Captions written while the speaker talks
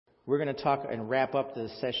We're going to talk and wrap up the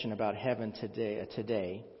session about heaven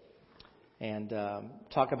today and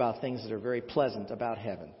talk about things that are very pleasant about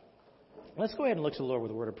heaven. Let's go ahead and look to the Lord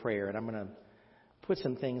with a word of prayer, and I'm going to put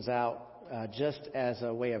some things out just as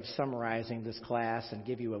a way of summarizing this class and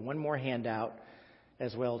give you one more handout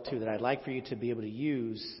as well, too, that I'd like for you to be able to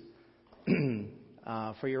use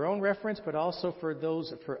for your own reference, but also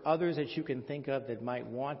for others that you can think of that might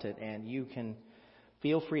want it, and you can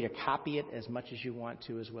feel free to copy it as much as you want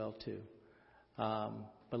to as well, too.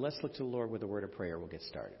 But let's look to the Lord with a word of prayer. We'll get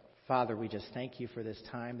started. Father, we just thank you for this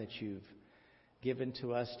time that you've given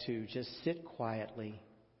to us to just sit quietly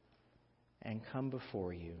and come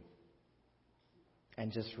before you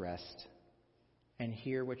and just rest and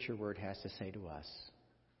hear what your word has to say to us.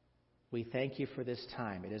 We thank you for this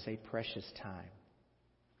time. It is a precious time.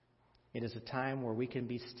 It is a time where we can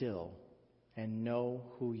be still and know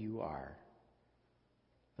who you are.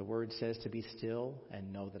 The word says to be still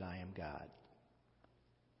and know that I am God.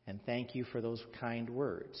 And thank you for those kind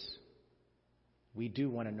words. We do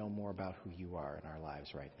want to know more about who you are in our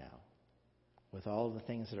lives right now. With all of the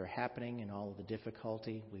things that are happening and all of the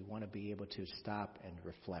difficulty, we want to be able to stop and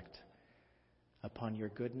reflect upon your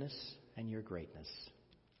goodness and your greatness,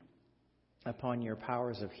 upon your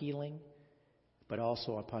powers of healing, but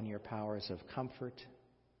also upon your powers of comfort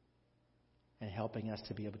and helping us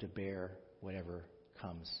to be able to bear whatever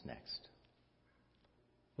comes next.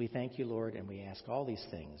 We thank you, Lord, and we ask all these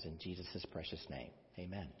things in Jesus' precious name.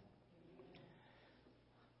 Amen.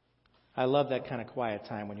 I love that kind of quiet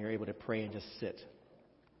time when you're able to pray and just sit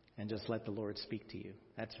and just let the Lord speak to you.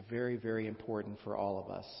 That's very, very important for all of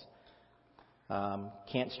us.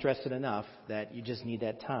 Can't stress it enough that you just need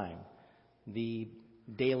that time. The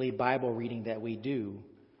daily Bible reading that we do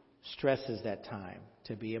stresses that time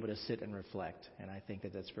to be able to sit and reflect. And I think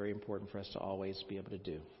that that's very important for us to always be able to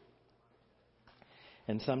do.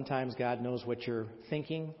 And sometimes God knows what you're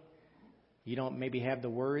thinking. You don't maybe have the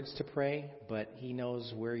words to pray, but He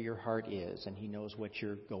knows where your heart is and He knows what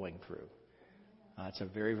you're going through. It's a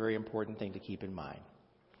very, very important thing to keep in mind.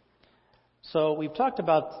 So we've talked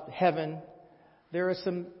about heaven. There are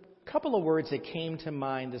some couple of words that came to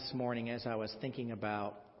mind this morning as I was thinking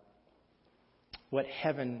about what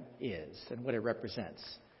heaven is and what it represents.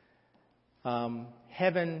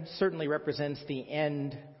 Heaven certainly represents the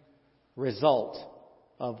end result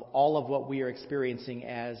of all of what we are experiencing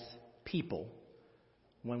as people.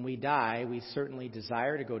 When we die, we certainly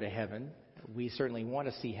desire to go to heaven. We certainly want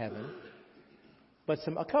to see heaven. But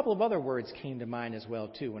a couple of other words came to mind as well,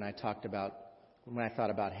 too, when I thought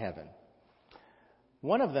about heaven.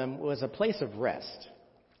 One of them was a place of rest.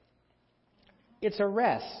 It's a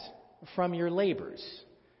rest from your labors.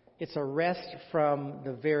 It's a rest from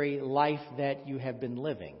the very life that you have been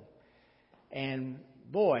living. And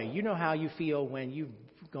boy, you know how you feel when you've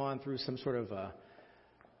gone through some sort of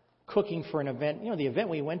cooking for an event. You know, the event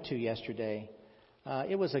we went to yesterday,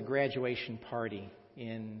 it was a graduation party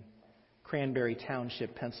in Cranberry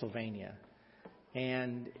Township, Pennsylvania.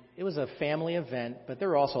 And it was a family event, but there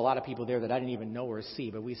were also a lot of people there that I didn't even know or see,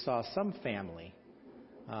 but we saw some family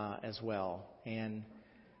as well. And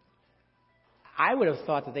I would have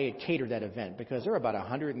thought that they had catered that event because there were about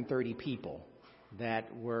 130 people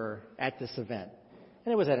that were at this event.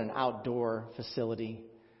 And it was at an outdoor facility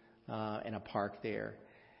in a park there.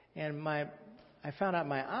 And I found out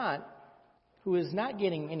my aunt, who is not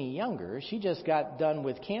getting any younger, she just got done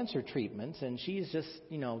with cancer treatments, and she's just,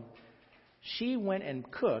 she went and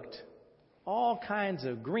cooked all kinds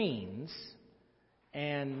of greens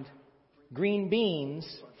and green beans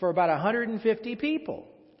for about 150 people.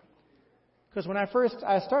 Because when I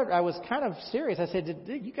started, I was kind of serious. I said,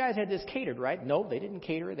 you guys had this catered, right? No, they didn't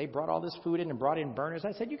cater it. They brought all this food in and brought in burners.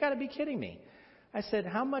 I said, you got to be kidding me. I said,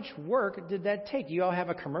 how much work did that take? Do you all have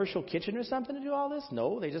a commercial kitchen or something to do all this?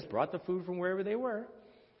 No, they just brought the food from wherever they were.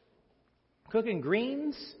 Cooking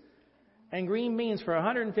greens and green beans for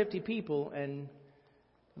 150 people. And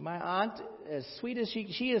my aunt, as sweet as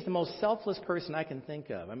she is the most selfless person I can think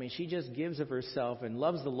of. I mean, she just gives of herself and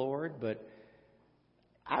loves the Lord, but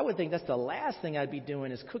I would think that's the last thing I'd be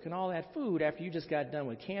doing is cooking all that food after you just got done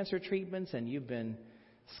with cancer treatments and you've been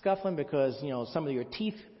scuffling because, some of your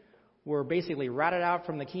teeth were basically rotted out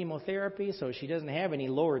from the chemotherapy, so she doesn't have any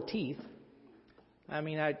lower teeth. I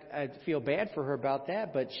mean, I'd feel bad for her about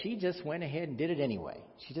that, but she just went ahead and did it anyway.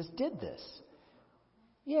 She just did this.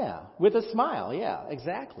 Yeah, with a smile. Yeah,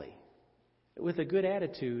 exactly. With a good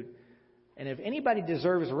attitude. And if anybody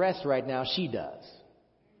deserves rest right now, she does.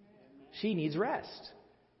 She needs rest.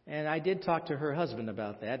 And I did talk to her husband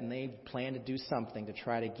about that, and they plan to do something to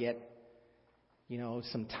try to get,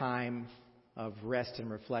 some time of rest and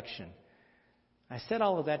reflection. I said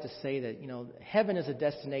all of that to say that, heaven is a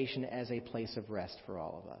destination as a place of rest for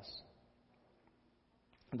all of us.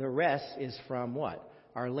 The rest is from what?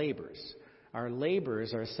 Our labors. Our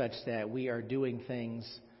labors are such that we are doing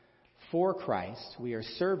things for Christ, we are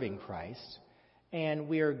serving Christ, and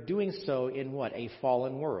we are doing so in what? A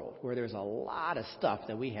fallen world, where there's a lot of stuff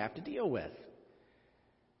that we have to deal with.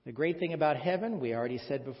 The great thing about heaven, we already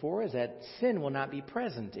said before, is that sin will not be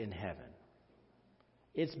present in heaven.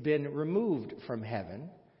 It's been removed from heaven.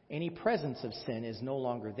 Any presence of sin is no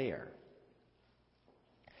longer there.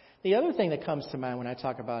 The other thing that comes to mind when I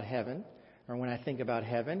talk about heaven, or when I think about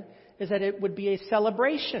heaven, is that it would be a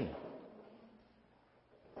celebration.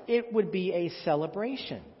 It would be a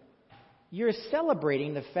celebration. You're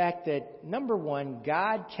celebrating the fact that, number one,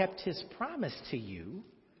 God kept His promise to you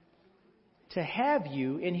to have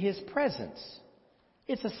you in His presence.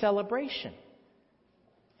 It's a celebration.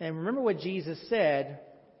 And remember what Jesus said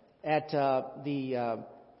at the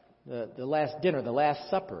last dinner, the Last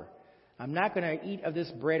Supper. I'm not going to eat of this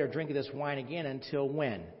bread or drink of this wine again until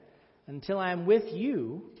when? Until I'm with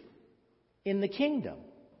you in the kingdom.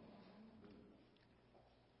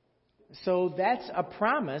 So that's a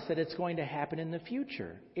promise that it's going to happen in the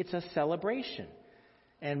future. It's a celebration.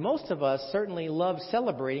 And most of us certainly love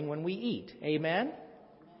celebrating when we eat. Amen?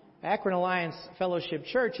 Akron Alliance Fellowship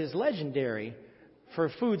Church is legendary for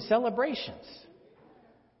food celebrations.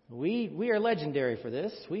 We are legendary for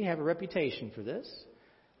this. We have a reputation for this.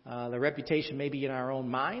 The reputation may be in our own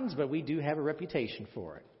minds, but we do have a reputation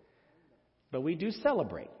for it. But we do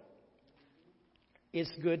celebrate.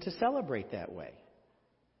 It's good to celebrate that way.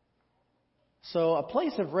 So a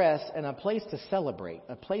place of rest and a place to celebrate,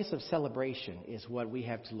 a place of celebration is what we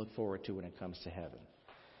have to look forward to when it comes to heaven.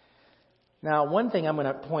 Now, one thing I'm going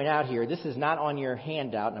to point out here, this is not on your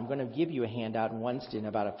handout, and I'm going to give you a handout in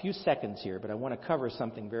about a few seconds here, but I want to cover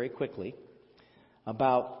something very quickly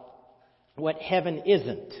about what heaven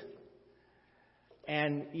isn't.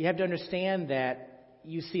 And you have to understand that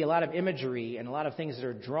you see a lot of imagery and a lot of things that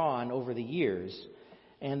are drawn over the years.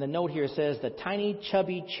 And the note here says, the tiny,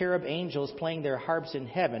 chubby cherub angels playing their harps in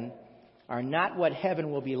heaven are not what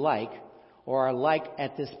heaven will be like or are like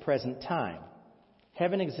at this present time.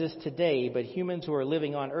 Heaven exists today, but humans who are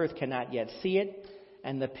living on earth cannot yet see it,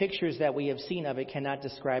 and the pictures that we have seen of it cannot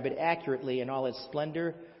describe it accurately in all its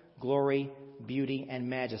splendor, glory, beauty, and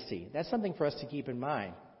majesty. That's something for us to keep in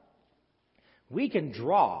mind. We can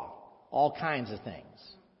draw all kinds of things.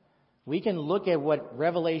 We can look at what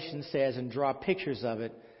Revelation says and draw pictures of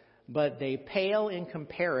it, but they pale in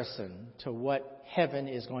comparison to what heaven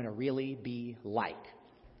is going to really be like.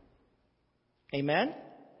 Amen?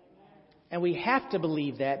 And we have to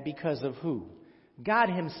believe that because of who? God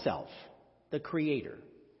Himself, the Creator.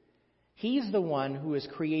 He's the one who has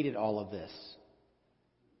created all of this.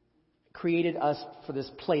 Created us for this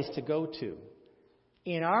place to go to.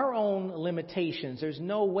 In our own limitations, there's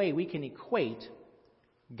no way we can equate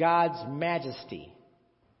God's majesty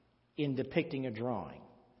in depicting a drawing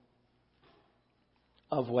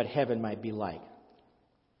of what heaven might be like.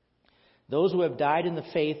 Those who have died in the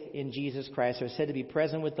faith in Jesus Christ are said to be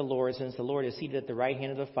present with the Lord, since the Lord is seated at the right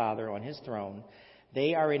hand of the Father on His throne.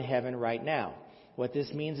 They are in heaven right now. What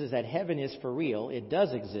this means is that heaven is for real. It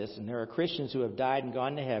does exist, and there are Christians who have died and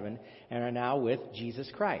gone to heaven and are now with Jesus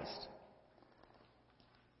Christ.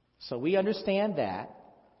 So we understand that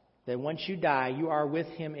once you die, you are with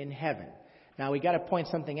Him in heaven. Now, we got to point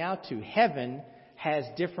something out too. Heaven has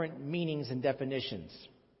different meanings and definitions.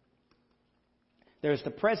 There's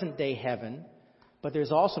the present day heaven, but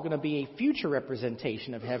there's also going to be a future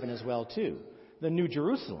representation of heaven as well too, the New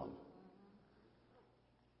Jerusalem.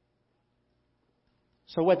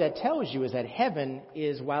 So what that tells you is that heaven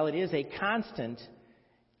is, while it is a constant,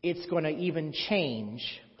 it's going to even change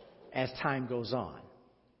as time goes on.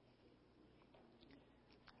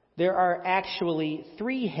 There are actually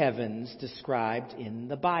 3 heavens described in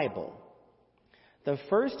the Bible. The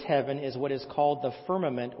first heaven is what is called the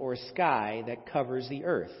firmament or sky that covers the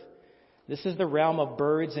earth. This is the realm of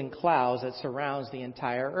birds and clouds that surrounds the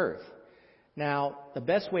entire earth. Now, the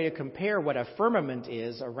best way to compare what a firmament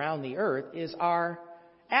is around the earth is our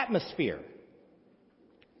atmosphere.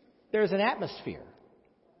 There's an atmosphere.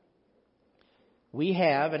 We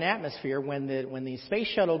have an atmosphere when the space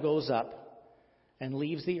shuttle goes up and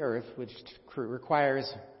leaves the earth, which requires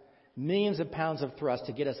millions of pounds of thrust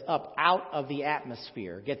to get us up out of the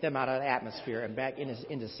atmosphere, get them out of the atmosphere and back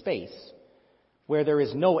into space, where there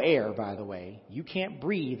is no air, by the way. You can't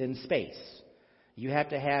breathe in space. You have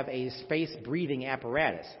to have a space breathing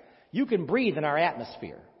apparatus. You can breathe in our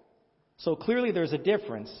atmosphere. So clearly there's a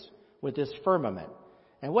difference with this firmament.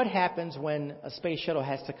 And what happens when a space shuttle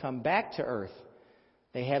has to come back to Earth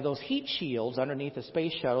They have those heat shields underneath the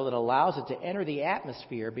space shuttle that allows it to enter the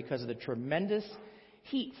atmosphere because of the tremendous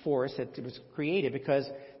heat force that was created, because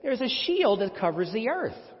there's a shield that covers the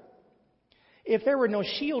earth. If there were no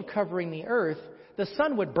shield covering the earth, the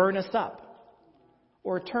sun would burn us up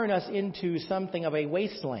or turn us into something of a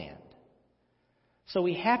wasteland. So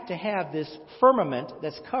we have to have this firmament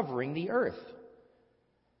that's covering the earth.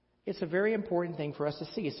 It's a very important thing for us to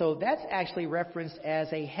see. So that's actually referenced as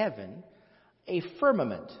a heaven, a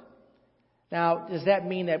firmament. Now, does that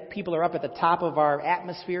mean that people are up at the top of our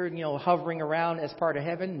atmosphere, hovering around as part of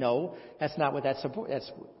heaven? No, that's not what that's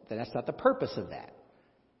not the purpose of that.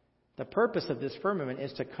 The purpose of this firmament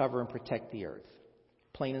is to cover and protect the earth.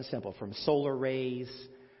 Plain and simple. From solar rays,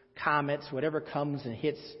 comets, whatever comes and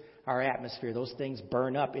hits our atmosphere, those things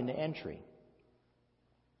burn up into entry.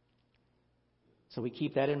 So we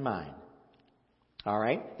keep that in mind. All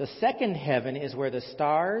right. The second heaven is where the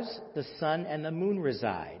stars, the sun, and the moon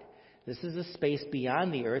reside. This is a space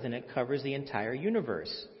beyond the earth, and it covers the entire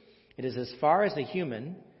universe. It is as far as the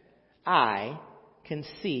human eye can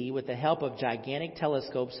see with the help of gigantic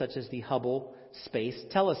telescopes such as the Hubble Space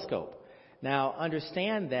Telescope. Now,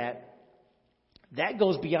 understand that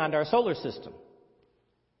goes beyond our solar system.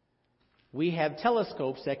 We have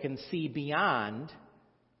telescopes that can see beyond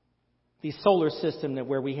the solar system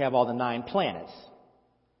where we have all the 9 planets.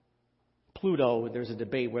 Pluto, there's a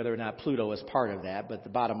debate whether or not Pluto is part of that, but the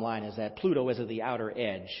bottom line is that Pluto is at the outer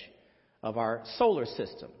edge of our solar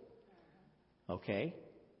system. Okay?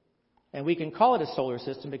 And we can call it a solar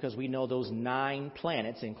system because we know those 9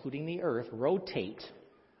 planets, including the Earth, rotate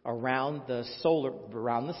around the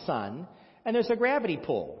sun, and there's a gravity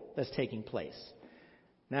pull that's taking place.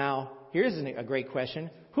 Now, here's a great question.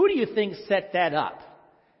 Who do you think set that up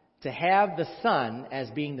to have the sun as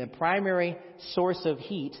being the primary source of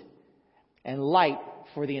heat and light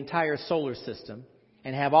for the entire solar system,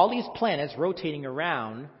 and have all these planets rotating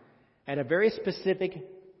around at a very specific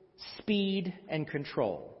speed and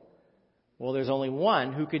control? Well, there's only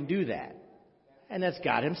one who can do that, and that's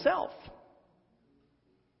God himself.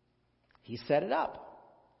 He set it up.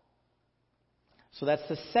 So that's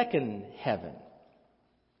the second heaven.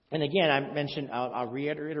 And again, I'll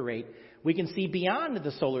reiterate, we can see beyond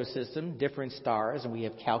the solar system different stars, and we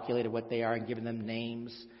have calculated what they are and given them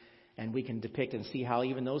names, and we can depict and see how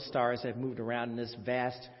even those stars have moved around in this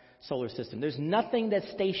vast solar system. There's nothing that's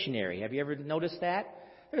stationary. Have you ever noticed that?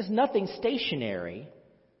 There's nothing stationary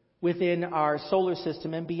within our solar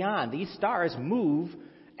system and beyond. These stars move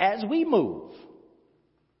as we move.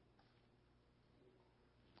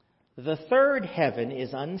 The third heaven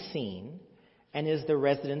is unseen and is the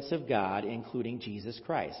residence of God, including Jesus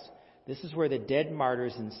Christ. This is where the dead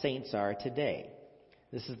martyrs and saints are today.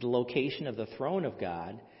 This is the location of the throne of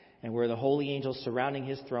God, and where the holy angels surrounding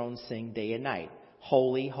his throne sing day and night,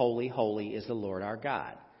 "Holy, holy, holy is the Lord our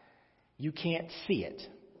God." You can't see it.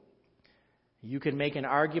 You can make an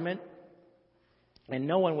argument, and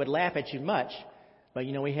no one would laugh at you much, but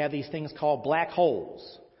we have these things called black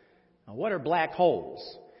holes. Now, what are black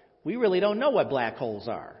holes? We really don't know what black holes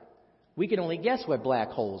are. We can only guess what black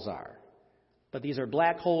holes are. But these are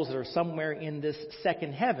black holes that are somewhere in this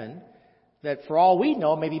second heaven that, for all we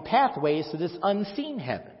know, may be pathways to this unseen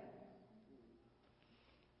heaven.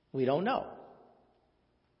 We don't know.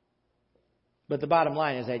 But the bottom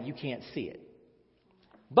line is that you can't see it.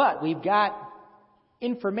 But we've got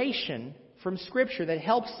information from Scripture that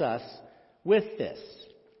helps us with this.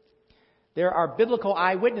 There are biblical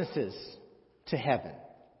eyewitnesses to heaven.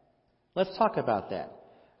 Let's talk about that.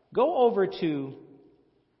 Go over to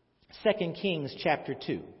 2 Kings chapter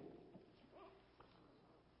 2.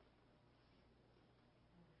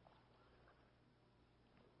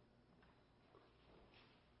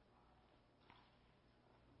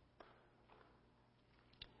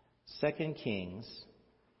 Second Kings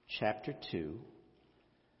chapter 2,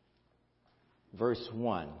 verse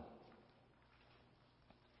 1.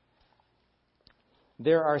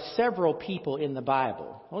 There are several people in the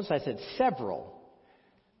Bible. Notice I said several.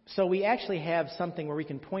 So we actually have something where we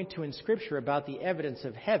can point to in Scripture about the evidence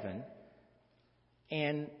of heaven.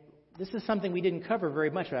 And this is something we didn't cover very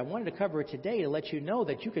much, but I wanted to cover it today to let you know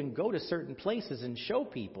that you can go to certain places and show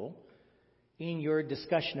people in your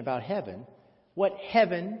discussion about heaven what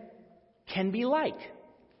heaven can be like.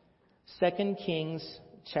 2 Kings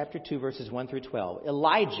chapter 2, verses 1 through 12.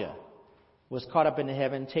 Elijah was caught up into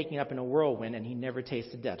heaven, taken up in a whirlwind, and he never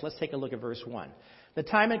tasted death. Let's take a look at verse 1. The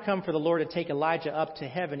time had come for the Lord to take Elijah up to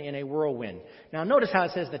heaven in a whirlwind. Now notice how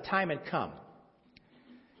it says the time had come.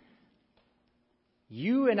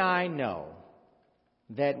 You and I know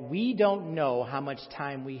that we don't know how much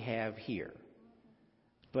time we have here.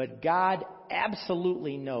 But God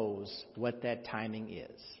absolutely knows what that timing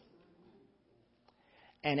is.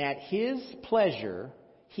 And at His pleasure,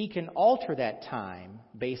 He can alter that time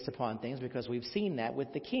based upon things, because we've seen that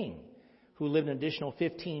with the king, who lived an additional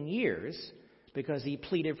 15 years because he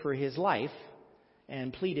pleaded for his life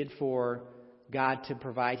and pleaded for God to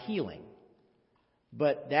provide healing.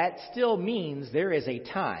 But that still means there is a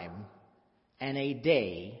time and a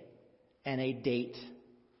day and a date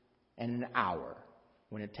and an hour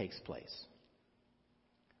when it takes place.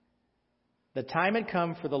 The time had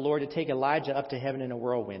come for the Lord to take Elijah up to heaven in a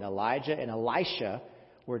whirlwind. Elijah and Elisha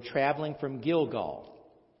were traveling from Gilgal.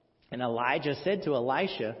 And Elijah said to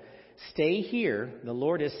Elisha, "Stay here, the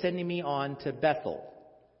Lord is sending me on to Bethel."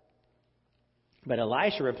 But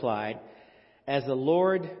Elisha replied, "As the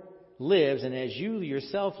Lord lives and as you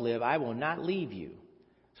yourself live, I will not leave you."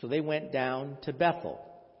 So they went down to Bethel.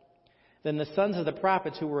 Then the sons of the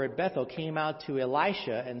prophets who were at Bethel came out to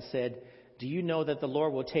Elisha and said, "Do you know that the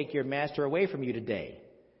Lord will take your master away from you today?"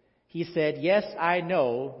 He said, "Yes, I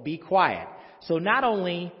know. Be quiet." So not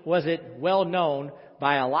only was it well known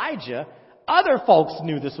by Elijah, other folks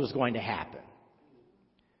knew this was going to happen.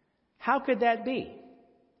 How could that be?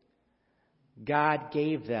 God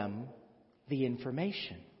gave them the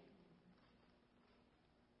information.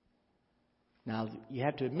 Now, you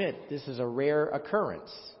have to admit, this is a rare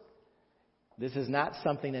occurrence. This is not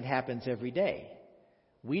something that happens every day.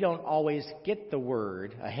 We don't always get the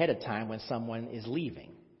word ahead of time when someone is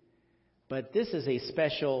leaving. But this is a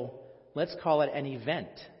special, let's call it an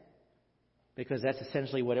event, because that's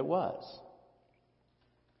essentially what it was.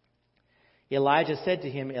 Elijah said to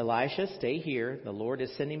him, "Elisha, stay here. The Lord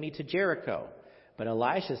is sending me to Jericho." But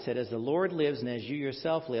Elisha said, "As the Lord lives and as you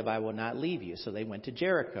yourself live, I will not leave you." So they went to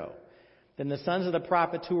Jericho. Then the sons of the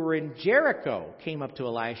prophets who were in Jericho came up to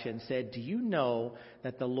Elisha and said, "Do you know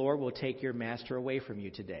that the Lord will take your master away from you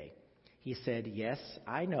today?" He said, "Yes,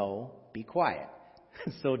 I know. Be quiet."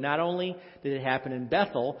 So not only did it happen in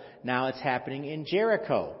Bethel, now it's happening in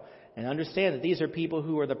Jericho. And understand that these are people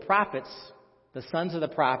who are the prophets, the sons of the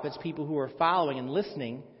prophets, people who are following and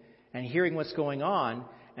listening and hearing what's going on,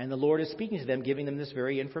 and the Lord is speaking to them, giving them this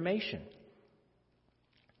very information.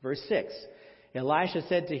 Verse 6, Elisha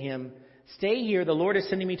said to him, "Stay here, the Lord is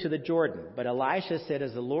sending me to the Jordan." But Elisha said,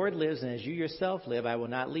 "As the Lord lives and as you yourself live, I will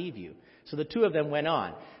not leave you." So the two of them went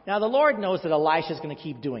on. Now the Lord knows that Elisha is going to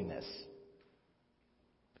keep doing this.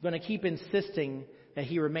 He's going to keep insisting that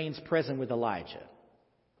he remains present with Elijah.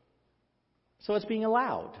 So it's being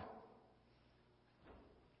allowed.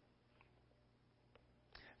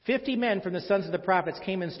 50 men from the sons of the prophets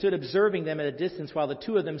came and stood observing them at a distance while the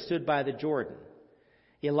two of them stood by the Jordan.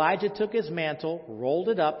 Elijah took his mantle, rolled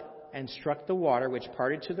it up, and struck the water, which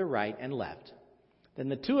parted to the right and left. Then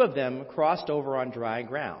the two of them crossed over on dry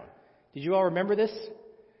ground. Did you all remember this?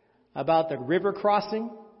 About the river crossing?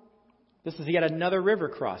 This is yet another river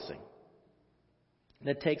crossing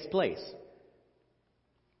that takes place.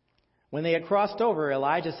 When they had crossed over,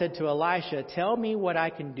 Elijah said to Elisha, "Tell me what I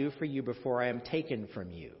can do for you before I am taken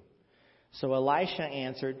from you." So Elisha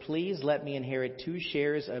answered, "Please let me inherit 2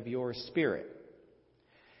 shares of your spirit."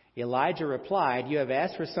 Elijah replied, "You have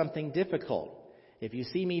asked for something difficult. If you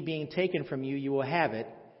see me being taken from you, you will have it.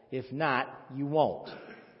 If not, you won't."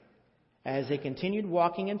 As they continued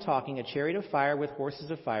walking and talking, a chariot of fire with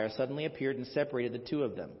horses of fire suddenly appeared and separated the two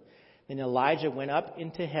of them. Then Elijah went up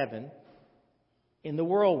into heaven in the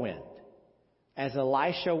whirlwind. As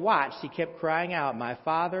Elisha watched, he kept crying out, my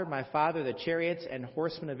father, the chariots and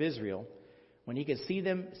horsemen of Israel." When he could see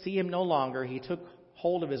him no longer, he took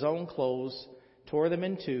hold of his own clothes, tore them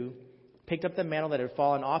in two, picked up the mantle that had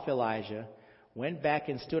fallen off Elijah, went back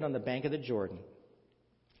and stood on the bank of the Jordan.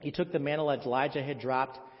 He took the mantle that Elijah had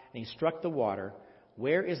dropped, and he struck the water.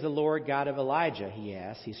 "Where is the Lord God of Elijah?" he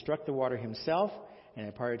asked. He struck the water himself, and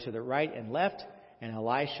it parted to the right and left, and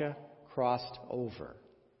Elisha crossed over.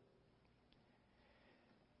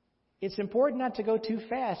 It's important not to go too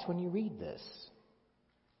fast when you read this.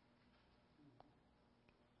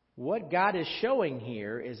 What God is showing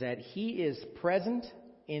here is that He is present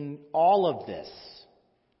in all of this.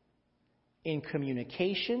 In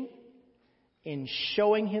communication, in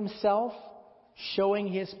showing Himself, showing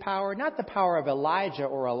His power. Not the power of Elijah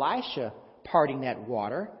or Elisha parting that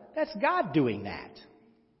water. That's God doing that.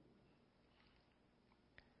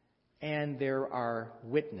 And there are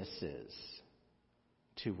witnesses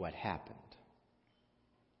to what happened.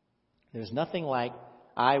 There's nothing like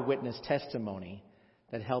eyewitness testimony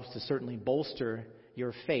that helps to certainly bolster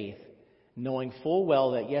your faith, knowing full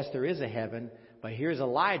well that yes, there is a heaven, but here's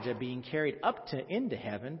Elijah being carried into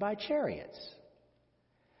heaven by chariots.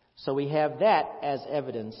 So we have that as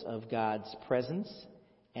evidence of God's presence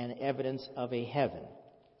and evidence of a heaven.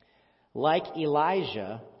 Like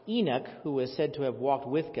Elijah, Enoch, who was said to have walked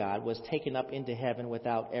with God, was taken up into heaven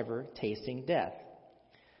without ever tasting death.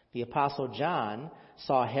 The Apostle John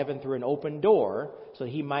saw heaven through an open door so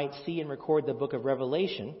he might see and record the book of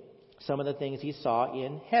Revelation, some of the things he saw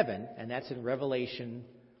in heaven, and that's in Revelation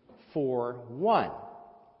 4:1.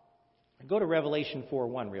 Go to Revelation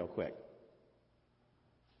 4:1 real quick.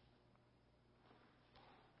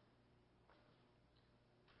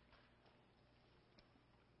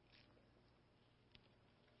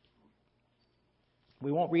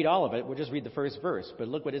 We won't read all of it. We'll just read the first verse. But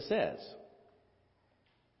look what it says.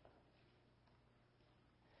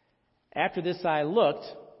 After this I looked,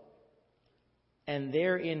 and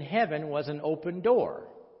there in heaven was an open door.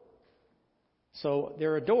 So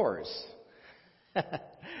there are doors.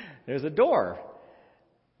 There's a door.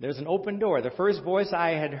 There's an open door. The first voice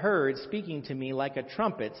I had heard speaking to me like a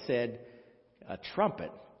trumpet said, a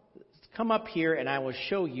trumpet, come up here and I will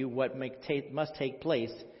show you what must take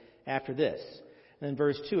place after this. And then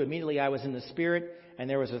verse 2, immediately I was in the Spirit, and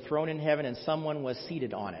there was a throne in heaven, and someone was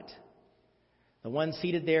seated on it. The one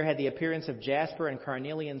seated there had the appearance of jasper and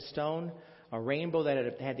carnelian stone, a rainbow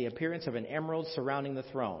that had the appearance of an emerald surrounding the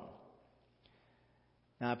throne.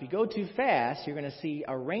 Now, if you go too fast, you're going to see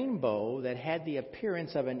a rainbow that had the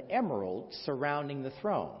appearance of an emerald surrounding the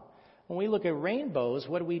throne. When we look at rainbows,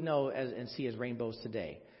 what do we know and see as rainbows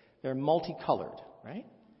today? They're multicolored, right?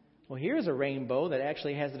 Well, here's a rainbow that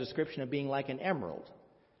actually has the description of being like an emerald.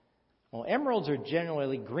 Well, emeralds are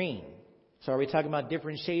generally green. So are we talking about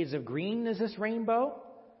different shades of green as this rainbow?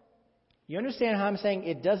 You understand how I'm saying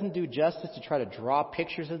it doesn't do justice to try to draw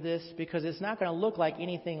pictures of this? Because it's not going to look like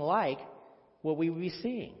anything like what we would be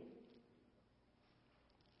seeing.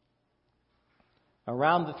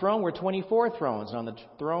 Around the throne were 24 thrones, and on the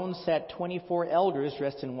thrones sat 24 elders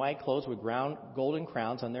dressed in white clothes with golden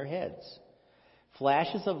crowns on their heads.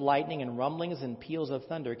 Flashes of lightning and rumblings and peals of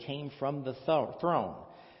thunder came from the throne.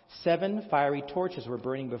 7 fiery torches were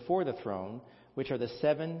burning before the throne, which are the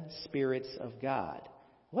 7 spirits of God.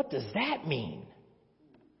 What does that mean?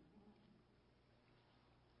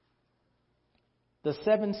 The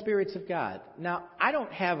 7 spirits of God. Now, I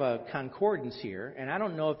don't have a concordance here, and I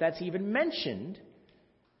don't know if that's even mentioned,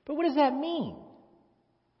 but what does that mean?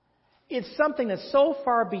 It's something that's so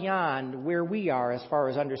far beyond where we are as far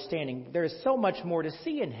as understanding. There's so much more to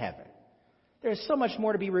see in heaven. There's so much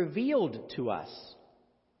more to be revealed to us.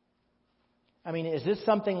 I mean, is this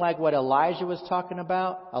something like what Elisha was talking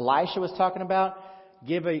about?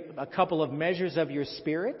 Give a couple of measures of your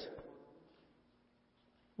spirit?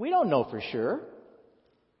 We don't know for sure.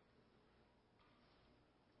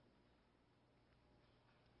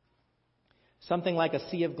 Something like a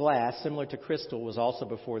sea of glass, similar to crystal, was also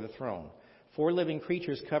before the throne. 4 living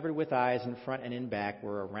creatures covered with eyes in front and in back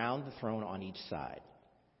were around the throne on each side.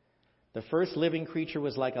 The first living creature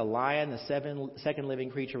was like a lion. The second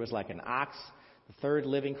living creature was like an ox. The third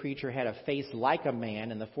living creature had a face like a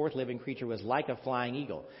man. And the fourth living creature was like a flying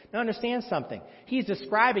eagle. Now understand something. He's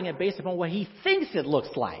describing it based upon what he thinks it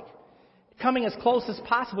looks like. Coming as close as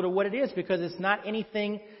possible to what it is, because it's not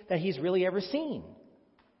anything that he's really ever seen.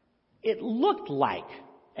 It looked like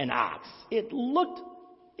an ox. It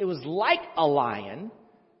was like a lion.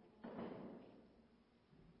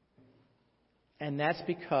 And that's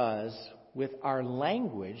because with our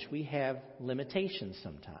language, we have limitations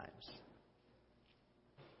sometimes.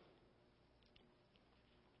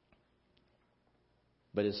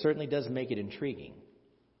 But it certainly does make it intriguing.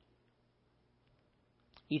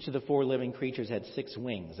 Each of the 4 living creatures had 6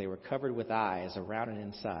 wings. They were covered with eyes around and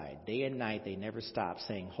inside. Day and night they never stopped,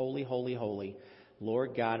 saying, Holy, holy, holy,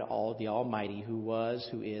 Lord God, the Almighty, who was,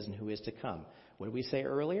 who is, and who is to come. What did we say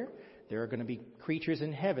earlier? There are going to be creatures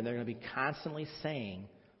in heaven. They're going to be constantly saying,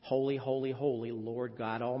 Holy, holy, holy, Lord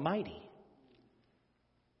God Almighty.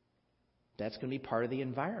 That's going to be part of the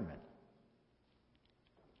environment.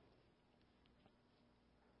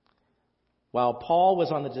 While Paul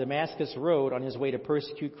was on the Damascus road on his way to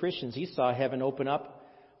persecute Christians, he saw heaven open up.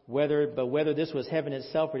 Whether this was heaven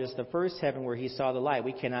itself or just the first heaven where he saw the light,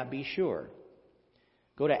 we cannot be sure.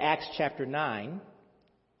 Go to Acts chapter 9.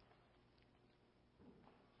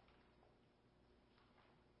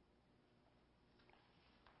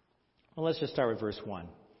 Well, let's just start with verse 1.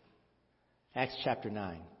 Acts chapter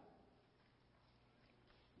 9.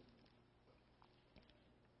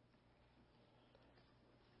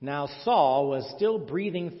 Now Saul was still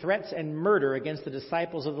breathing threats and murder against the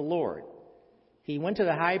disciples of the Lord. He went to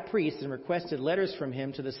the high priest and requested letters from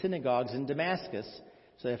him to the synagogues in Damascus,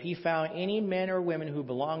 so that if he found any men or women who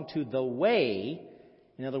belonged to the way,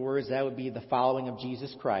 in other words, that would be the following of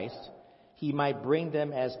Jesus Christ, he might bring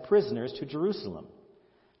them as prisoners to Jerusalem.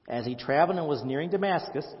 As he traveled and was nearing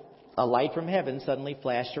Damascus, a light from heaven suddenly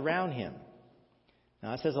flashed around him.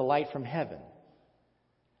 Now it says a light from heaven.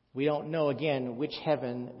 We don't know, again, which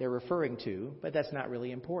heaven they're referring to, but that's not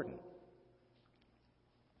really important.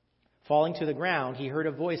 Falling to the ground, he heard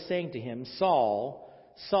a voice saying to him, "Saul,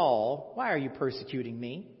 Saul, why are you persecuting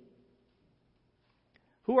me?"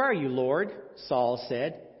 "Who are you, Lord?" Saul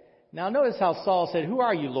said. Now notice how Saul said, "Who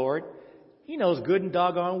are you, Lord?" He knows good and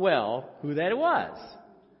doggone well who that was.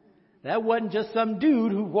 That wasn't just some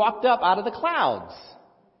dude who walked up out of the clouds.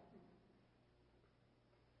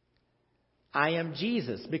 I am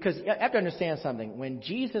Jesus. Because you have to understand something. When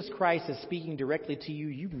Jesus Christ is speaking directly to you,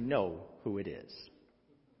 you know who it is.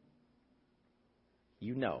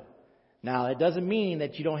 You know. Now, it doesn't mean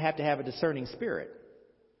that you don't have to have a discerning spirit.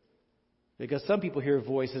 Because some people hear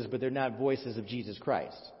voices, but they're not voices of Jesus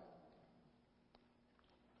Christ.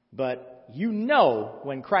 But you know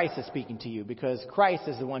when Christ is speaking to you, because Christ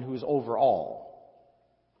is the one who is over all.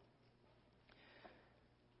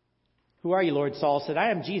 "Who are you, Lord?" Saul said.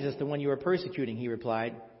 "I am Jesus, the one you are persecuting," he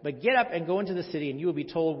replied. "But get up and go into the city, and you will be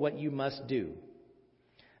told what you must do."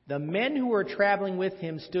 The men who were traveling with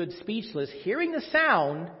him stood speechless, hearing the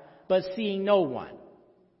sound, but seeing no one.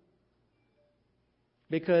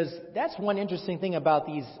 Because that's one interesting thing about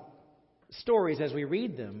these stories as we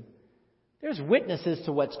read them. There's witnesses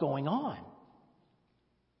to what's going on.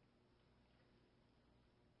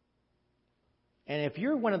 And if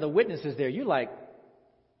you're one of the witnesses there, you're like,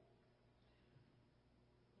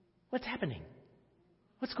 what's happening?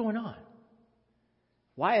 What's going on?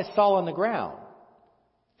 Why is Saul on the ground?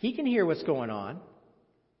 He can hear what's going on.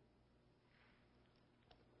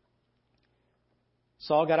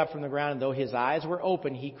 Saul got up from the ground, and though his eyes were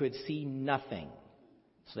open, he could see nothing.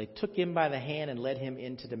 So they took him by the hand and led him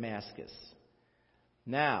into Damascus.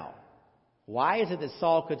 Now, why is it that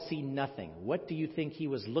Saul could see nothing? What do you think he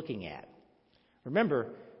was looking at?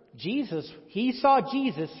 Remember, he saw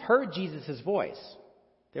Jesus, heard Jesus' voice.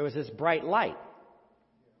 There was this bright light.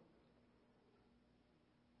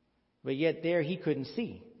 But yet there he couldn't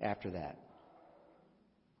see after that.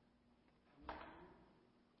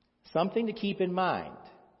 Something to keep in mind.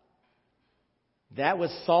 That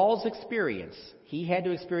was Saul's experience. He had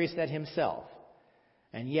to experience that himself.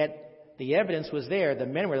 And yet the evidence was there. The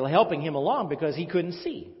men were helping him along because he couldn't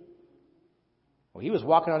see. Well, he was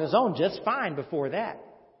walking on his own just fine before that.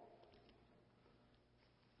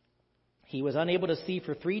 He was unable to see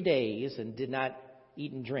for 3 days and did not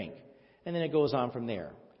eat and drink. And then it goes on from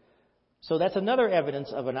there. So that's another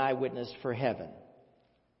evidence of an eyewitness for heaven.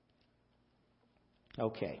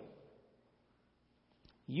 Okay.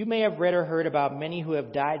 You may have read or heard about many who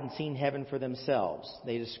have died and seen heaven for themselves.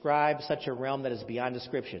 They describe such a realm that is beyond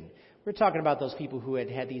description. We're talking about those people who had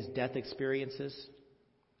had these death experiences.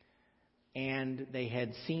 And they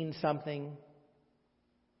had seen something.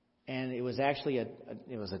 And it was actually a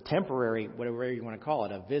temporary, whatever you want to call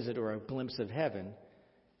it, a visit or a glimpse of heaven.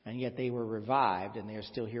 And yet they were revived, and they are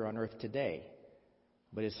still here on earth today.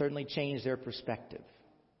 But it certainly changed their perspective.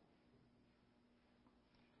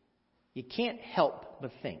 You can't help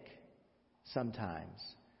but think sometimes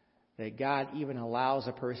that God even allows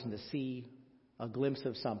a person to see a glimpse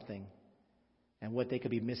of something and what they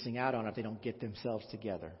could be missing out on if they don't get themselves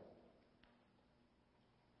together.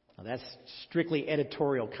 Now, that's strictly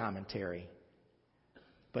editorial commentary,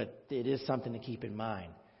 but it is something to keep in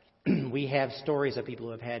mind. We have stories of people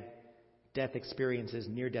who have had death experiences,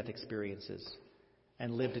 near-death experiences,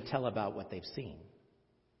 and live to tell about what they've seen.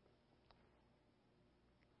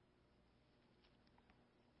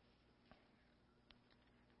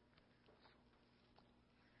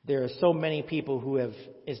 There are so many people who have,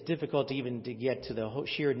 it's difficult even to get to the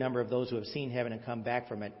sheer number of those who have seen heaven and come back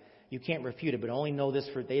from it. You can't refute it, but only know this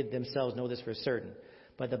they themselves know this for certain.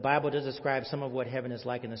 But the Bible does describe some of what heaven is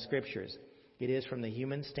like in the Scriptures. It is, from the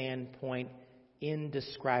human standpoint,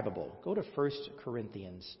 indescribable. Go to 1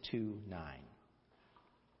 Corinthians 2:9.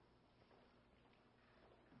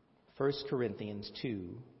 1 Corinthians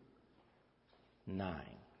 2:9.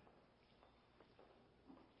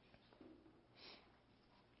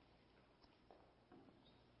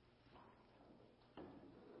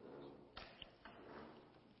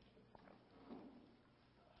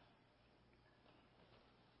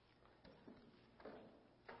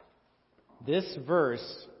 This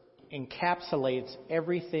verse encapsulates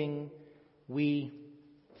everything we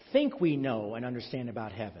think we know and understand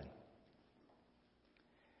about heaven.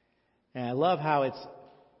 And I love how it's,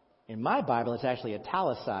 in my Bible, it's actually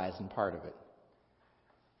italicized in part of it.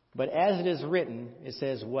 But as it is written, it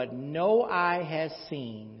says, what no eye has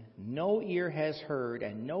seen, no ear has heard,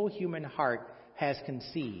 and no human heart has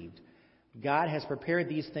conceived, God has prepared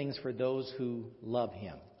these things for those who love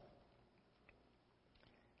him.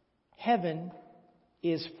 Heaven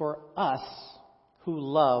is for us who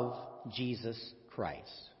love Jesus Christ.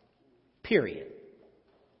 Period.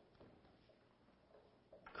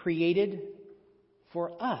 Created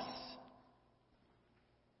for us.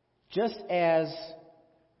 Just as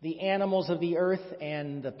the animals of the earth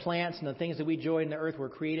and the plants and the things that we enjoy in the earth were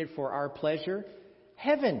created for our pleasure,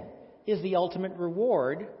 heaven is the ultimate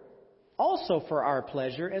reward, also for our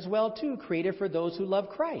pleasure as well too, created for those who love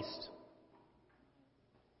Christ.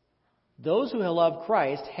 Those who love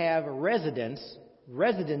Christ have residences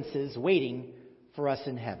waiting for us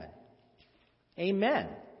in heaven. Amen.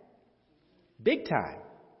 Big time.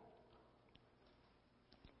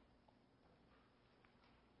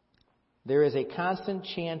 There is a constant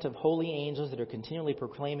chant of holy angels that are continually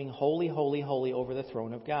proclaiming, holy, holy, holy over the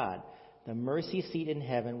throne of God. The mercy seat in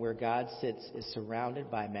heaven where God sits is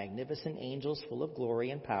surrounded by magnificent angels full of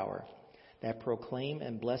glory and power that proclaim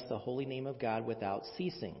and bless the holy name of God without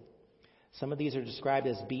ceasing. Some of these are described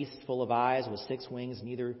as beasts full of eyes with 6 wings,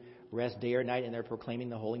 neither rest day or night, and they're proclaiming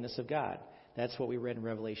the holiness of God. That's what we read in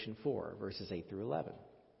Revelation 4, verses 8 through 11.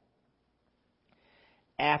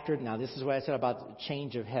 Now this is what I said about the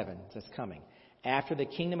change of heaven that's coming. After the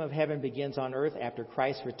kingdom of heaven begins on earth, after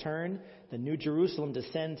Christ's return, the New Jerusalem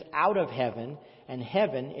descends out of heaven, and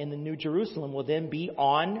heaven in the New Jerusalem will then be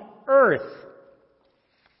on earth.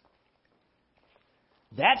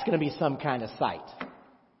 That's going to be some kind of sight.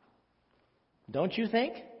 Don't you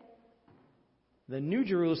think? The New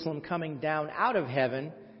Jerusalem coming down out of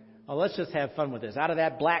heaven. Well, let's just have fun with this. Out of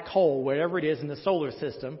that black hole, wherever it is in the solar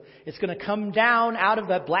system, it's going to come down out of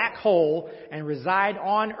that black hole and reside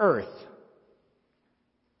on earth.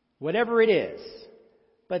 Whatever it is.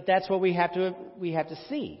 But that's what we have to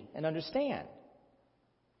see and understand.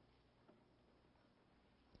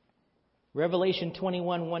 Revelation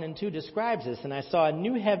 21, 1 and 2 describes this. And I saw a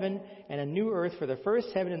new heaven and a new earth, for the first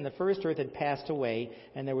heaven and the first earth had passed away,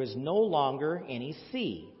 and there was no longer any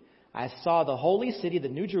sea. I saw the holy city, the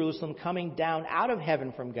New Jerusalem, coming down out of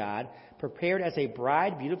heaven from God, prepared as a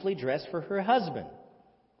bride beautifully dressed for her husband.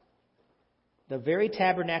 The very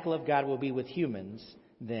tabernacle of God will be with humans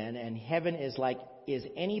then, and heaven is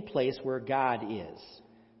any place where God is.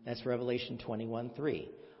 That's Revelation 21, 3.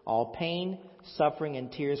 All pain, suffering,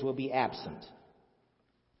 and tears will be absent.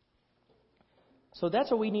 So that's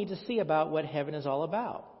what we need to see about what heaven is all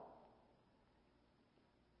about.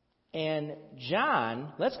 And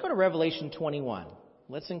John, let's go to Revelation 21.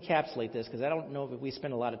 Let's encapsulate this, because I don't know if we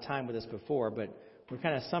spent a lot of time with this before, but we're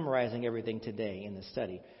kind of summarizing everything today in the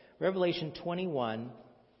study. Revelation 21,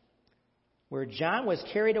 where John was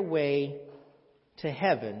carried away to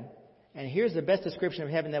heaven. And here's the best description of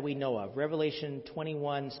heaven that we know of. Revelation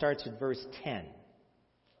 21 starts at verse 10.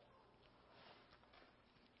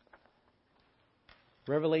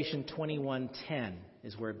 Revelation 21:10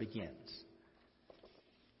 is where it begins.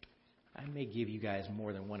 I may give you guys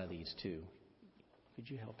more than one of these too. Could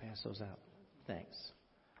you help pass those out? Thanks.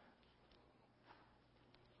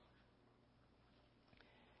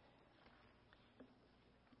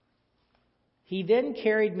 He then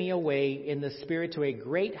carried me away in the Spirit to a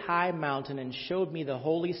great high mountain and showed me the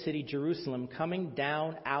holy city Jerusalem coming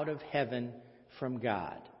down out of heaven from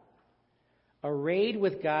God. Arrayed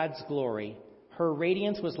with God's glory, her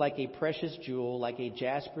radiance was like a precious jewel, like a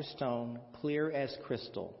jasper stone, clear as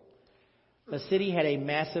crystal. The city had a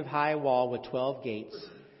massive high wall with 12 gates.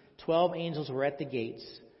 12 angels were at the gates.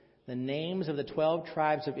 The names of the 12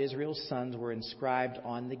 tribes of Israel's sons were inscribed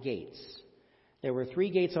on the gates. There were 3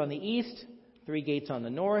 gates on the east, 3 gates on the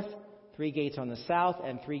north, 3 gates on the south,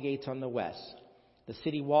 and 3 gates on the west. The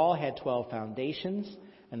city wall had 12 foundations,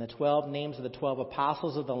 and the 12 names of the 12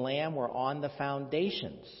 apostles of the Lamb were on the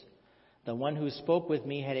foundations. The one who spoke with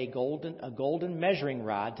me had a golden measuring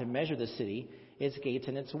rod to measure the city, its gates,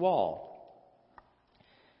 and its wall.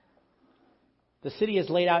 The city is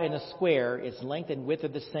laid out in a square. Its length and width are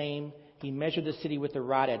the same. He measured the city with the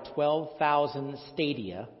rod at 12,000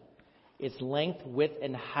 stadia. Its length, width,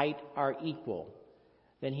 and height are equal.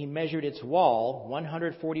 Then he measured its wall,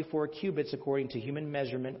 144 cubits according to human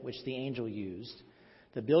measurement, which the angel used.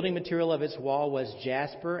 The building material of its wall was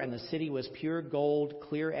jasper, and the city was pure gold,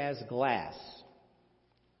 clear as glass.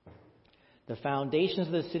 The foundations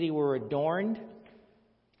of the city were adorned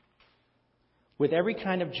with every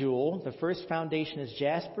kind of jewel. The first foundation is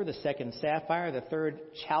jasper, the second sapphire, the third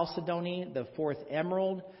chalcedony, the fourth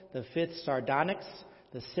emerald, the fifth sardonyx,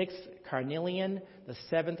 the 6th carnelian, the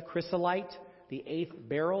 7th chrysolite, the 8th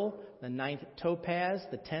beryl, the 9th topaz,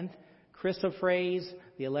 the 10th chrysoprase,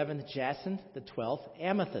 the 11th jacinth, the 12th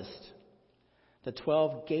amethyst. The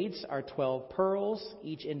 12 gates are 12 pearls.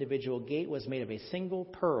 Each individual gate was made of a single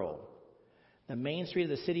pearl. The main street of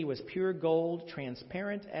the city was pure gold,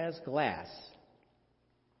 transparent as glass.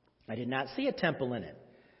 I did not see a temple in it,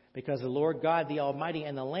 because the Lord God, the Almighty,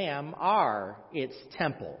 and the Lamb are its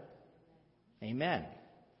temple. Amen.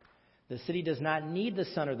 The city does not need the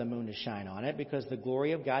sun or the moon to shine on it, because the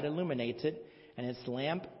glory of God illuminates it, and its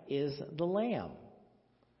lamp is the Lamb.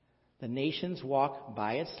 The nations walk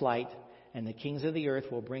by its light, and the kings of the earth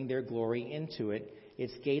will bring their glory into it.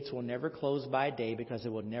 Its gates will never close by day, because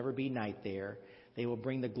it will never be night there. They will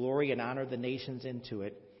bring the glory and honor of the nations into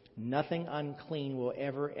it. Nothing unclean will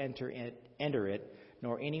ever enter it,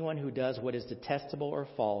 nor anyone who does what is detestable or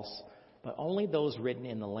false, but only those written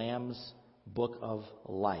in the Lamb's book of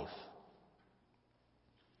life.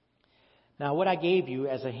 Now, what I gave you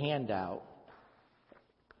as a handout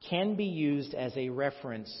can be used as a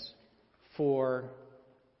reference for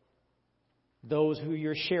those who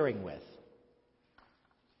you're sharing with.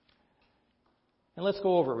 And let's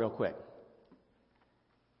go over it real quick.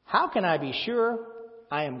 How can I be sure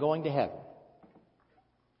I am going to heaven?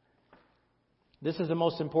 This is the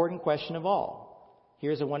most important question of all.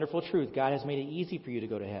 Here's a wonderful truth. God has made it easy for you to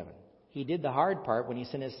go to heaven. He did the hard part when He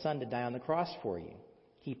sent His Son to die on the cross for you.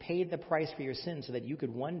 He paid the price for your sins so that you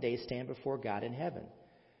could one day stand before God in heaven.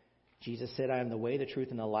 Jesus said, I am the way, the truth,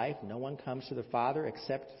 and the life. No one comes to the Father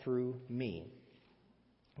except through me.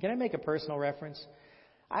 Can I make a personal reference?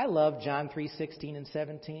 I love John 3:16 and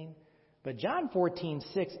 17, but John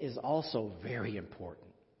 14:6 is also very important.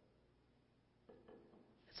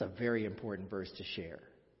 It's a very important verse to share.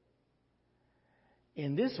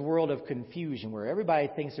 In this world of confusion where everybody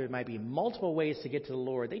thinks there might be multiple ways to get to the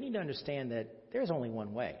Lord, they need to understand that there's only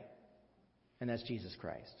one way, and that's Jesus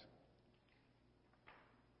Christ.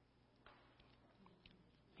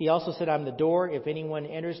 He also said, I'm the door. If anyone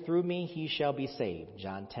enters through me, he shall be saved.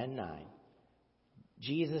 John 10:9.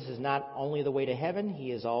 Jesus is not only the way to heaven, He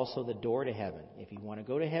is also the door to heaven. If you want to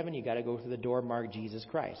go to heaven, you got to go through the door marked Jesus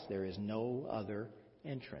Christ. There is no other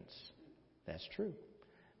entrance. That's true.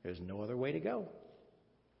 There's no other way to go.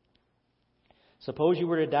 Suppose you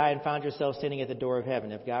were to die and found yourself standing at the door of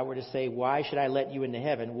heaven. If God were to say, why should I let you into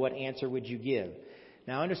heaven? What answer would you give?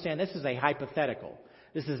 Now understand, this is a hypothetical.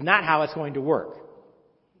 This is not how it's going to work.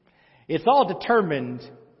 It's all determined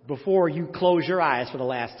before you close your eyes for the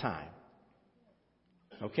last time.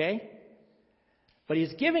 Okay? But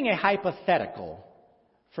He's giving a hypothetical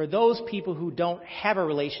for those people who don't have a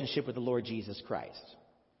relationship with the Lord Jesus Christ.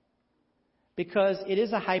 Because it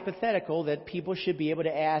is a hypothetical that people should be able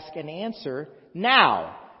to ask and answer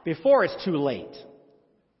now, before it's too late.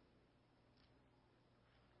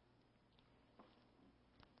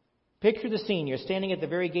 Picture the scene. You're standing at the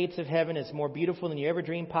very gates of heaven. It's more beautiful than you ever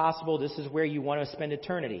dreamed possible. This is where you want to spend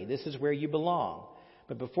eternity. This is where you belong.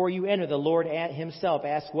 But before you enter, the Lord Himself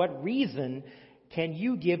asks, what reason can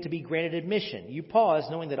you give to be granted admission? You pause,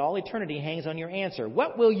 knowing that all eternity hangs on your answer.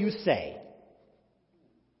 What will you say?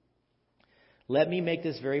 Let me make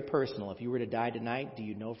this very personal. If you were to die tonight, do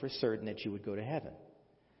you know for certain that you would go to heaven?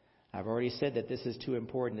 I've already said that this is too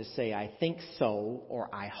important to say, I think so, or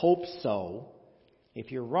I hope so.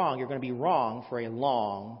 If you're wrong, you're going to be wrong for a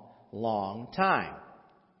long, long time.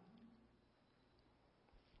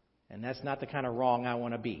 And that's not the kind of wrong I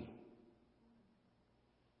want to be.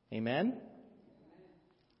 Amen?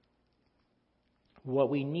 What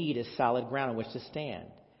we need is solid ground on which to stand.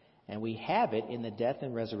 And we have it in the death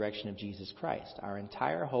and resurrection of Jesus Christ. Our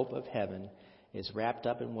entire hope of heaven is wrapped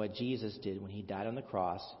up in what Jesus did when He died on the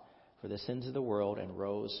cross for the sins of the world and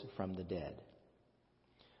rose from the dead.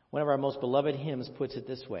 One of our most beloved hymns puts it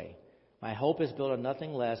this way. My hope is built on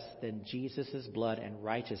nothing less than Jesus' blood and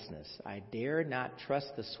righteousness. I dare not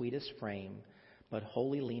trust the sweetest frame, but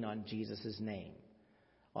wholly lean on Jesus' name.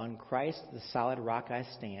 On Christ, the solid rock I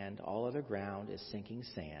stand. All other ground is sinking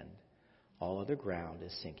sand. All other ground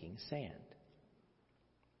is sinking sand.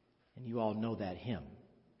 And you all know that hymn.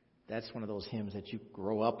 That's one of those hymns that you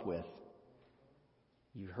grow up with.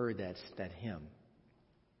 You heard that hymn.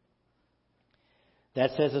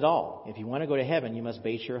 That says it all. If you want to go to heaven, you must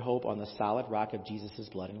base your hope on the solid rock of Jesus'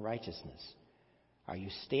 blood and righteousness. Are you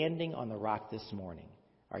standing on the rock this morning?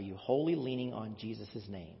 Are you wholly leaning on Jesus'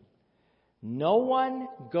 name? No one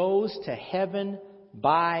goes to heaven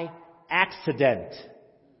by accident.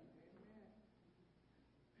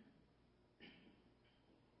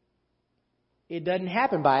 It doesn't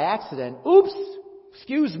happen by accident. Oops,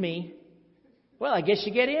 excuse me. Well, I guess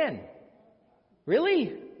you get in.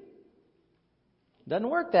 Really? Doesn't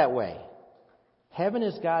work that way. Heaven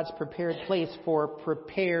is God's prepared place for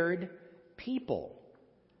prepared people.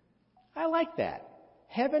 I like that.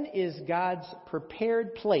 Heaven is God's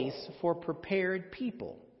prepared place for prepared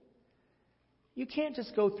people. You can't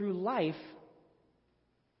just go through life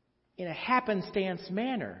in a happenstance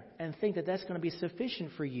manner and think that that's going to be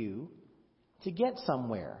sufficient for you to get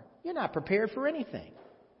somewhere. You're not prepared for anything.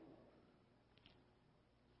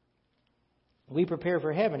 We prepare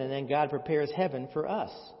for heaven, and then God prepares heaven for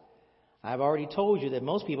us. I've already told you that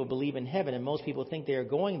most people believe in heaven, and most people think they are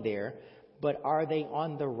going there, but are they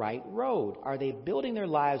on the right road? Are they building their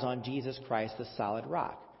lives on Jesus Christ, the solid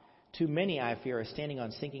rock? Too many, I fear, are standing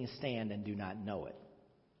on sinking sand and do not know it.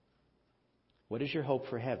 What is your hope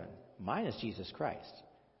for heaven? Mine is Jesus Christ.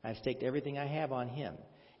 I've staked everything I have on Him.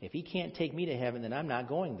 If He can't take me to heaven, then I'm not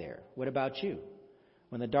going there. What about you?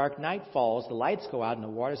 When the dark night falls, the lights go out, and the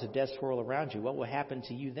waters of death swirl around you, what will happen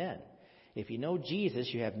to you then? If you know Jesus,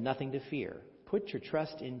 you have nothing to fear. Put your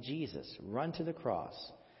trust in Jesus. Run to the cross.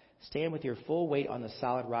 Stand with your full weight on the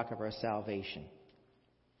solid rock of our salvation.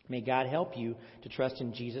 May God help you to trust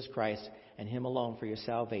in Jesus Christ and Him alone for your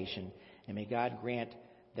salvation. And may God grant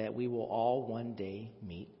that we will all one day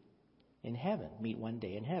meet one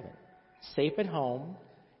day in heaven. Safe at home,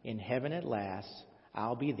 in heaven at last.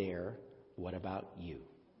 I'll be there. What about you?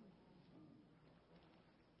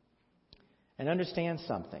 And understand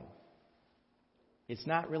something. It's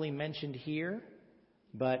not really mentioned here,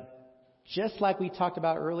 but just like we talked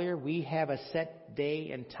about earlier, we have a set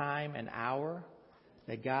day and time and hour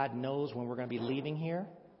that God knows when we're going to be leaving here.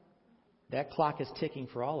 That clock is ticking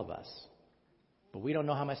for all of us. But we don't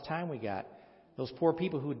know how much time we got. Those poor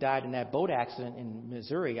people who died in that boat accident in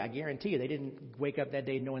Missouri, I guarantee you, they didn't wake up that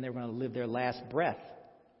day knowing they were going to live their last breath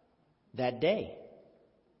that day.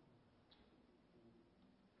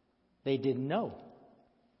 They didn't know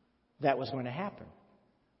that was going to happen.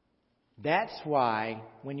 That's why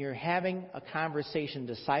when you're having a conversation,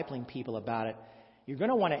 discipling people about it, you're going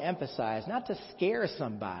to want to emphasize, not to scare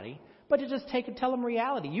somebody, but to just tell them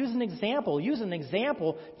reality. Use an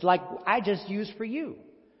example like I just used for you.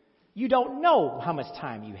 You don't know how much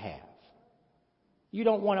time you have. You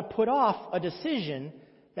don't want to put off a decision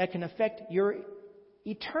that can affect your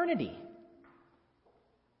eternity.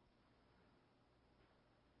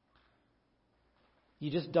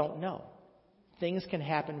 You just don't know. Things can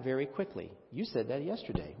happen very quickly. You said that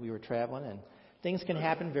yesterday. We were traveling, and things can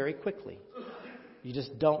happen very quickly. You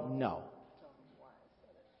just don't know.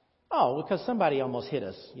 Oh, because somebody almost hit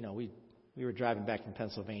us. You know, we were driving back from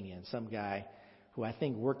Pennsylvania, and some guy who I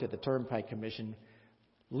think worked at the Turnpike Commission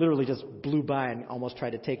literally just blew by and almost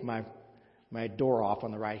tried to take my door off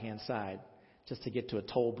on the right-hand side just to get to a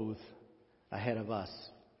toll booth ahead of us.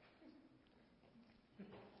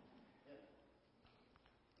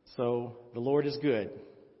 So the Lord is good.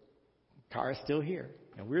 The car is still here,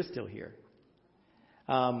 and we're still here.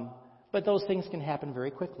 But those things can happen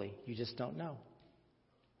very quickly. You just don't know.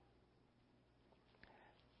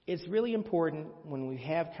 It's really important when we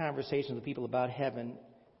have conversations with people about heaven.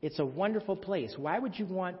 It's a wonderful place. Why would you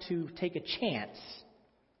want to take a chance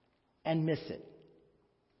and miss it?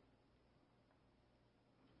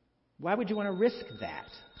 Why would you want to risk that?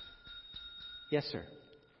 Yes, sir.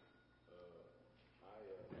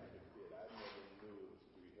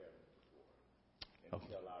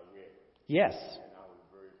 Until I read it. Yes. And I was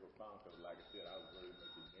very profound because, like I said, I was very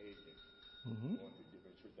much amazed and going to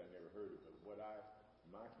different churches. I never heard it. But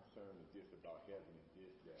my concern is this about heaven is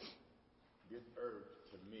this, that this earth,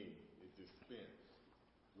 to me, is dispense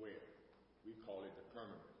where we call it the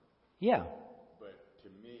firmament. Yeah. But to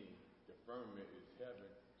me, the firmament is heaven.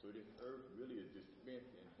 So this earth really is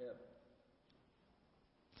dispensed in heaven.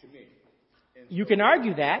 To me. You can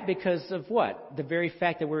argue that because of what? The very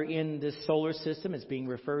fact that we're in this solar system is being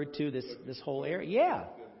referred to this whole area. Yeah.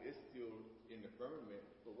 It's still in the firmament.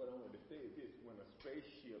 But what I want to say is this: when a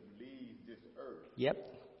spaceship leaves this earth, yep.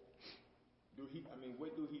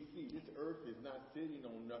 What do he see? This earth is not sitting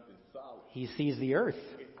on nothing solid. He sees the earth.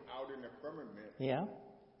 It's out in the firmament. Yeah.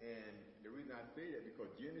 And the reason I say that because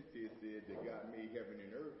Genesis said that God made heaven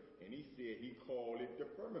and earth, and He said He called it the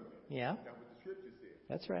firmament. Yeah. That's what the Scripture says.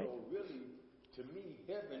 That's right. So really, to me,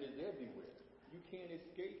 heaven is everywhere. You can't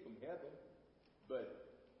escape from heaven.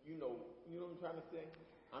 But, you know what I'm trying to say?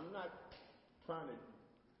 I'm not trying to...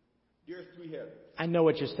 There's three heavens. I know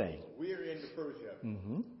what you're saying. We're in the first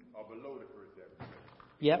heaven, or below the first heaven.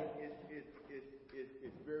 Yep.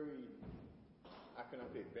 It's very, how can I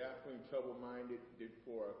say, baffling, trouble-minded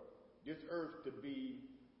for this earth to be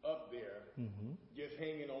up there, just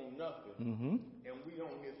hanging on nothing, and we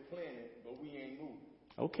on this planet, but we ain't moving.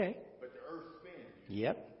 Okay. But the earth spins.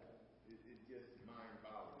 Yep. It's just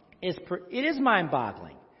mind-boggling. it is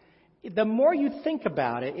mind-boggling. The more you think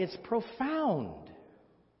about it, it's profound.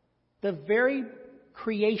 The very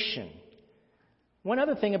creation. One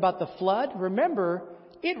other thing about the flood, remember,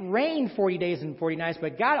 it rained 40 days and 40 nights,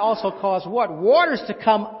 but God also caused what? Waters to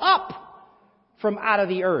come up from out of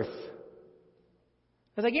the earth.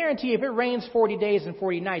 Because I guarantee you, if it rains 40 days and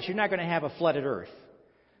 40 nights, you're not going to have a flooded earth.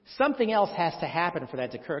 Something else has to happen for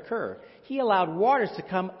that to occur. He allowed waters to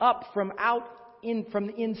come up from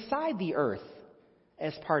inside the earth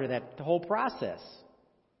as part of that, the whole process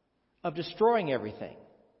of destroying everything.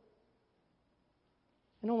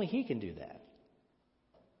 And only He can do that.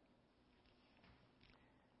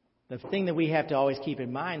 The thing that we have to always keep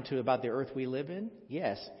in mind, too, about the earth we live in,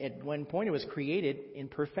 yes, at one point it was created in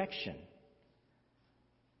perfection.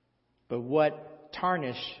 But what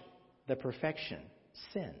tarnished the perfection?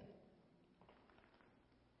 Sin.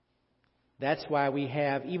 That's why we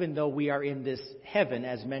have, even though we are in this heaven,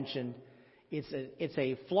 as mentioned, it's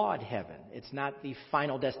a flawed heaven. It's not the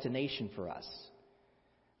final destination for us.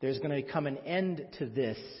 There's going to come an end to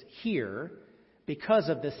this here because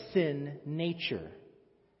of the sin nature.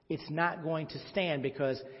 It's not going to stand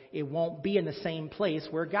because it won't be in the same place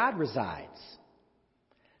where God resides.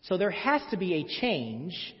 So there has to be a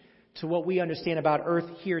change to what we understand about earth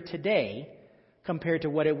here today compared to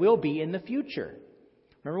what it will be in the future.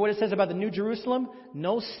 Remember what it says about the New Jerusalem?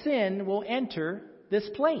 No sin will enter this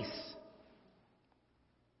place.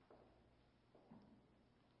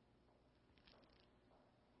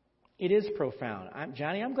 It is profound.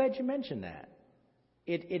 Johnny, I'm glad you mentioned that.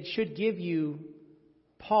 It should give you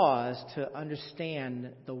pause to understand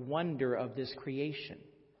the wonder of this creation.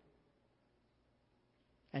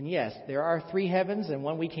 And yes, there are 3 heavens and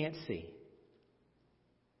one we can't see.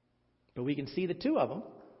 But we can see the 2 of them.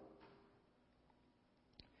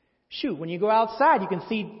 Shoot, when you go outside, you can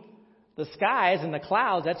see the skies and the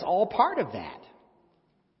clouds. That's all part of that.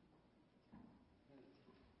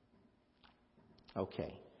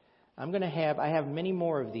 Okay. I have many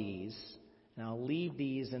more of these, and I'll leave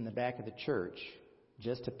these in the back of the church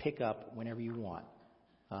just to pick up whenever you want.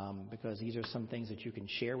 Because these are some things that you can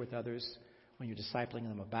share with others when you're discipling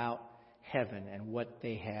them about heaven and what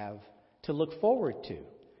they have to look forward to.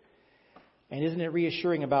 And isn't it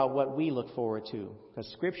reassuring about what we look forward to?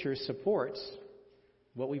 Because Scripture supports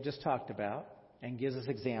what we've just talked about and gives us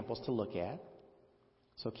examples to look at.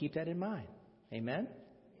 So keep that in mind. Amen?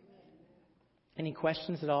 Any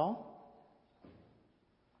questions at all?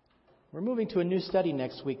 We're moving to a new study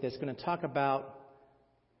next week that's going to talk about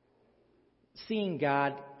seeing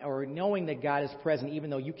God or knowing that God is present even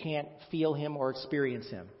though you can't feel Him or experience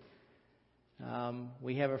Him.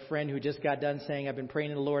 We have a friend who just got done saying, I've been praying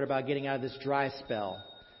to the Lord about getting out of this dry spell.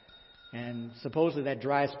 And supposedly that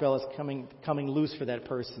dry spell is coming loose for that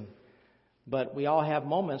person. But we all have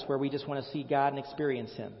moments where we just want to see God and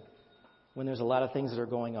experience Him when there's a lot of things that are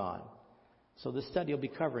going on. So this study will be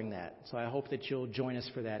covering that. So I hope that you'll join us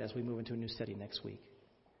for that as we move into a new study next week.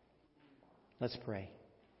 Let's pray.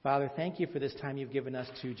 Father, thank you for this time you've given us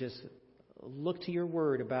to just look to your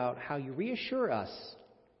word about how you reassure us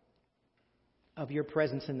of your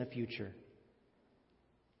presence in the future.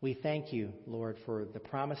 We thank you, Lord, for the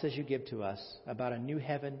promises you give to us about a new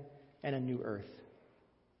heaven and a new earth.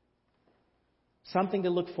 Something to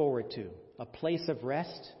look forward to, a place of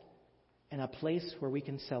rest and a place where we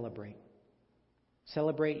can celebrate.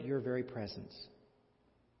 Celebrate your very presence.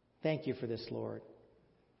 Thank you for this, Lord.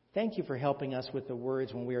 Thank you for helping us with the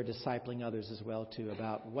words when we are discipling others as well, too,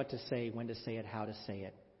 about what to say, when to say it, how to say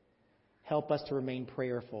it. Help us to remain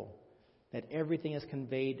prayerful, that everything is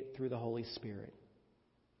conveyed through the Holy Spirit.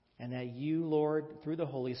 And that you, Lord, through the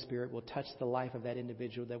Holy Spirit, will touch the life of that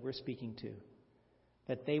individual that we're speaking to.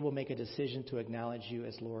 That they will make a decision to acknowledge you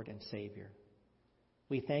as Lord and Savior.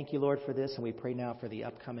 We thank you, Lord, for this, and we pray now for the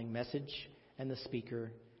upcoming message and the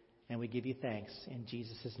speaker. And we give you thanks in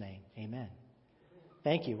Jesus' name. Amen.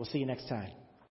 Thank you. We'll see you next time.